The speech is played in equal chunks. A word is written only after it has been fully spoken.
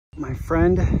My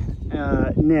friend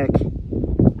Nick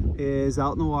is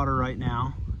out in the water right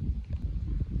now.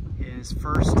 His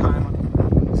first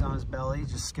time he's on his belly,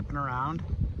 just skipping around,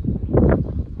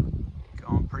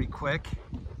 going pretty quick.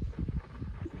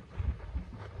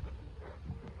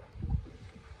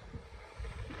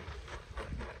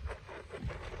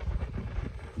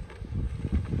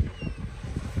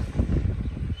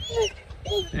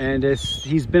 And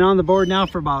he's been on the board now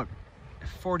for about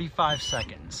 45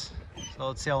 seconds. So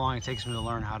let's see how long it takes me to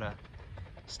learn how to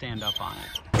stand up on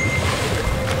it.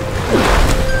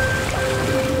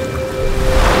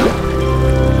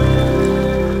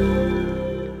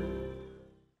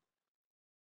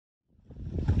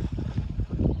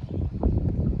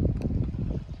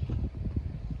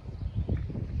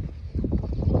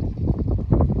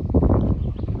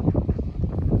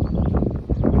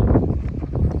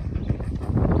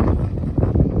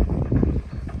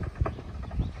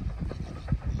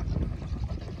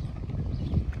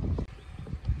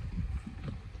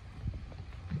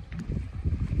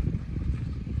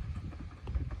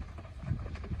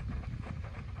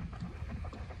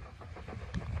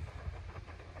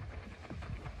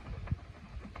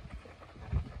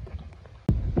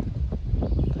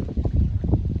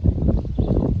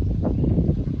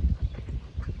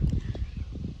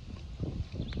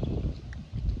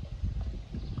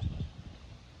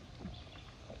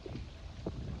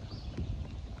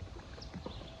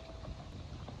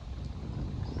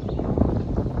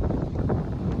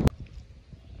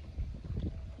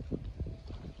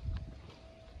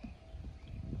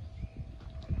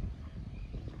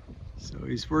 So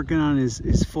he's working on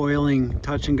his foiling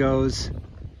touch and goes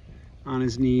on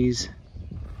his knees.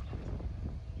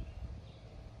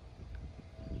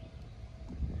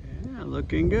 Yeah,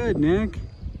 looking good, Nick.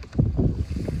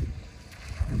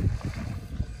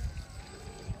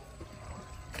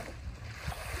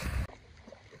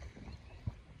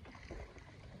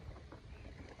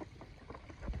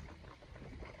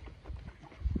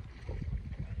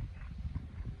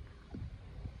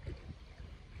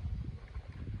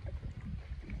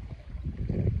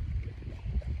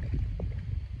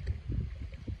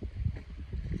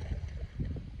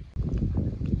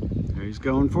 He's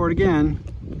going for it again.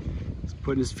 He's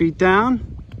putting his feet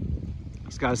down.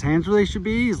 He's got his hands where they should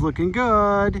be. He's looking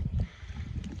good.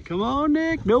 Come on,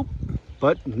 Nick. Nope.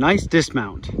 But nice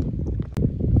dismount.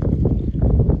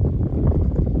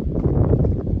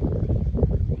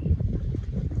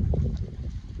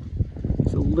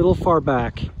 It's a little far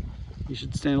back. You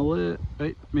should stand a little.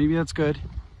 Right, maybe that's good.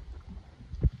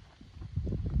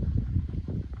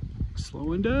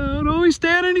 Slowing down. Oh, he's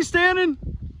standing. He's standing.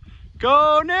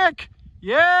 Go, Nick.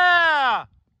 Yeah!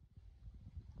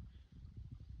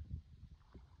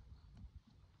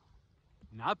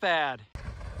 Not bad.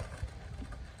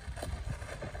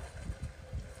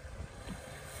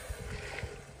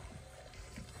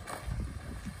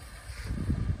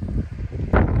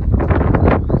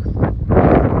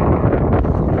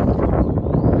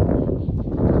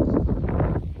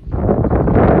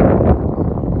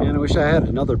 Man, I wish I had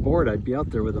another board. I'd be out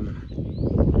there with him.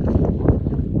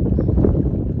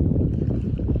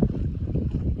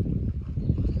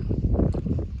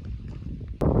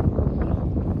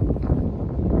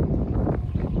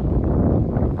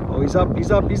 He's up,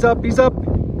 he's up, he's up, he's up.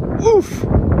 Oof!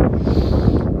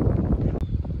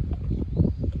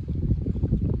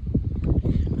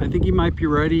 I think he might be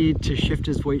ready to shift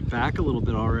his weight back a little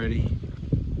bit already.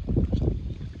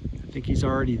 I think he's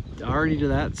already to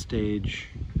that stage.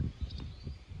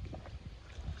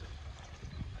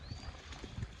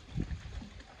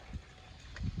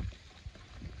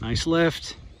 Nice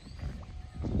lift.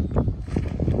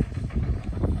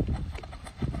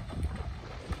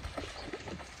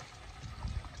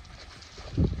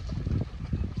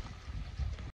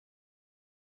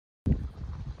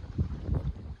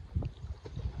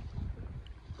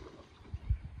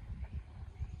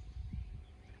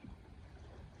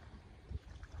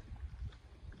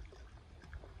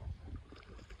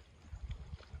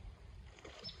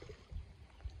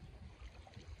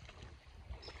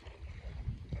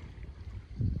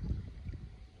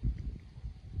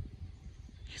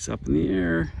 He's up in the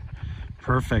air.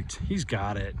 Perfect. He's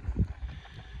got it.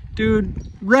 Dude,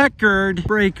 record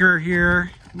breaker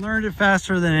here. Learned it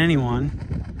faster than anyone.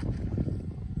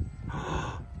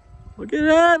 Look at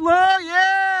that. Look,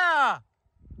 yeah!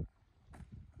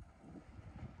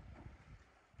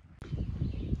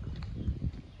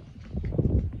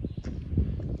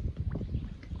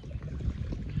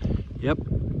 Yep,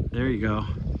 there you go.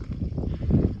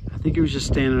 I think he was just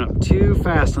standing up too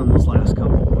fast on those last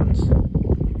couple ones.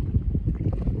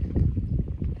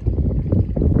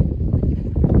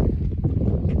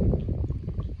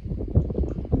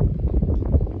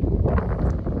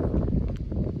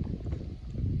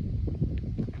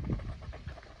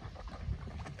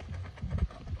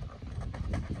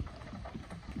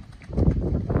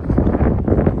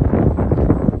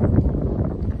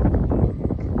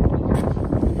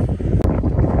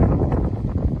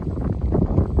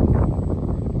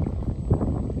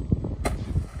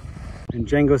 And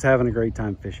Django's having a great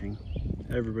time fishing.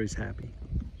 Everybody's happy.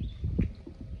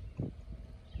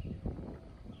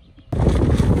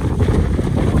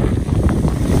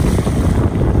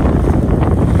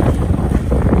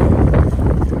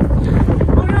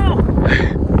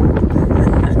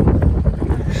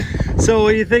 So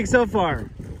what do you think so far?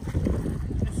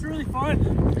 It's really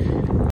fun.